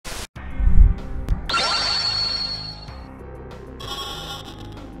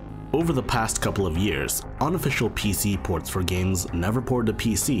Over the past couple of years, unofficial PC ports for games never ported to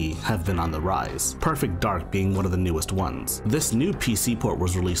PC have been on the rise, Perfect Dark being one of the newest ones. This new PC port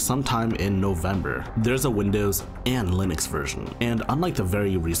was released sometime in November. There's a Windows and Linux version, and unlike the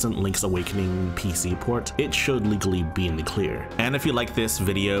very recent Link's Awakening PC port, it should legally be in the clear. And if you like this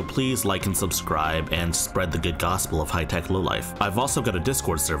video, please like and subscribe and spread the good gospel of high-tech lowlife. I've also got a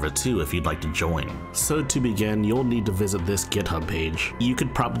Discord server too if you'd like to join. So to begin, you'll need to visit this GitHub page. You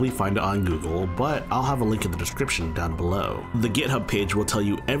could probably find it on Google, but I'll have a link in the description down below. The GitHub page will tell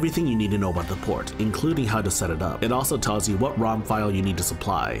you everything you need to know about the port, including how to set it up. It also tells you what ROM file you need to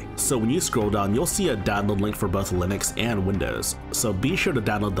supply. So when you scroll down, you'll see a download link for both Linux and Windows. So be sure to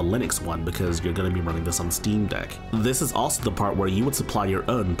download the Linux one because you're going to be running this on Steam Deck. This is also the part where you would supply your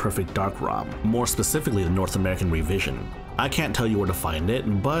own Perfect Dark ROM, more specifically the North American revision. I can't tell you where to find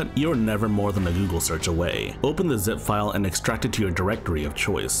it, but you're never more than a Google search away. Open the zip file and extract it to your directory of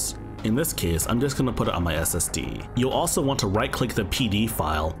choice. In this case, I'm just going to put it on my SSD. You'll also want to right-click the PD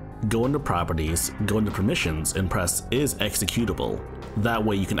file, go into Properties, go into Permissions, and press Is Executable. That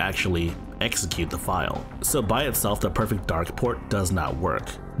way you can actually execute the file. So by itself, the Perfect Dark port does not work,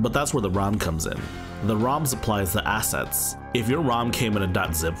 but that's where the ROM comes in. The ROM supplies the assets. If your ROM came in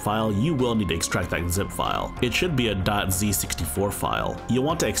a .zip file, you will need to extract that zip file. It should be a .z64 file. You'll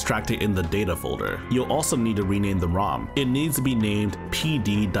want to extract it in the data folder. You'll also need to rename the ROM. It needs to be named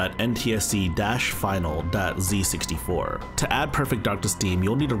pd.ntsc-final.z64. To add Perfect Dark to Steam,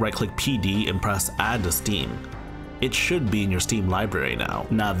 you'll need to right-click PD and press Add to Steam. It should be in your Steam library now.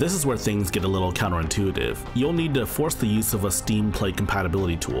 Now this is where things get a little counterintuitive. You'll need to force the use of a Steam Play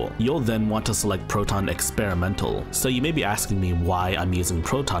compatibility tool. You'll then want to select Proton Experimental. So you may be asking me why I'm using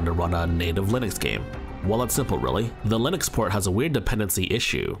Proton to run a native Linux game. Well, it's simple really. The Linux port has a weird dependency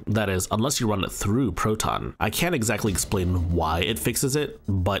issue, that is, unless you run it through Proton. I can't exactly explain why it fixes it,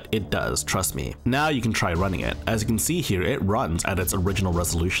 but it does, trust me. Now you can try running it. As you can see here, it runs at its original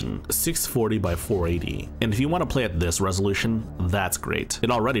resolution, 640 by 480. And if you want to play at this resolution, that's great.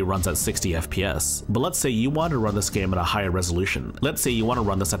 It already runs at 60 FPS. But let's say you want to run this game at a higher resolution. Let's say you want to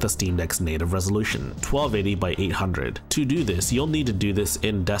run this at the Steam Deck's native resolution, 1280 by 800. To do this, you'll need to do this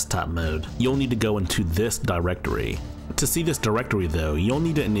in desktop mode. You'll need to go into this directory. To see this directory though, you'll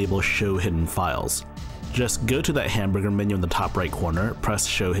need to enable Show Hidden Files. Just go to that hamburger menu in the top right corner, press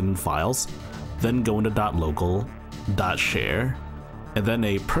Show Hidden Files, then go into .local, .share, and then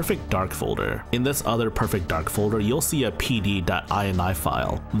a Perfect Dark folder. In this other Perfect Dark folder, you'll see a pd.ini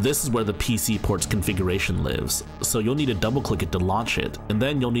file. This is where the PC port's configuration lives, so you'll need to double click it to launch it, and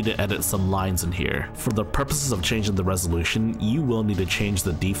then you'll need to edit some lines in here. For the purposes of changing the resolution, you will need to change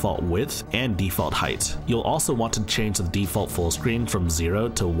the default width and default height. You'll also want to change the default full screen from 0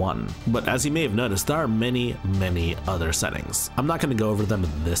 to 1. But as you may have noticed, there are many other settings. I'm not going to go over them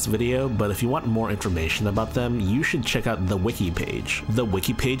in this video, but if you want more information about them, you should check out the wiki page. The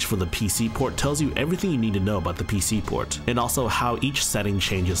wiki page for the PC port tells you everything you need to know about the PC port, and also how each setting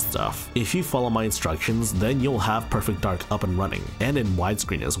changes stuff. If you follow my instructions, then you'll have Perfect Dark up and running, and in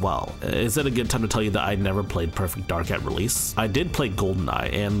widescreen as well. Is it a good time to tell you that I never played Perfect Dark at release? I did play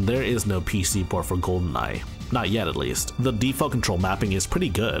GoldenEye, and there is no PC port for GoldenEye. Not yet, at least. The default control mapping is pretty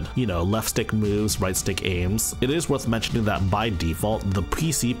good. You know, left stick moves, right stick aims. It is worth mentioning that by default, the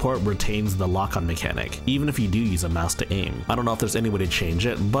PC port retains the lock-on mechanic, even if you do use a mouse to aim. I don't know if there's any way to change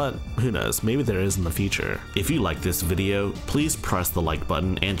it, but who knows, maybe there is in the future. If you like this video, please press the like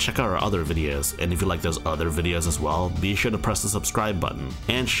button and check out our other videos. And if you like those other videos as well, be sure to press the subscribe button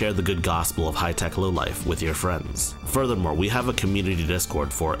and share the good gospel of high-tech lowlife with your friends. Furthermore, we have a community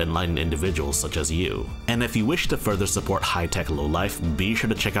Discord for enlightened individuals such as you. And if you wish to further support high-tech lowlife, be sure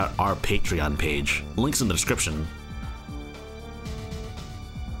to check out our Patreon page. Links in the description.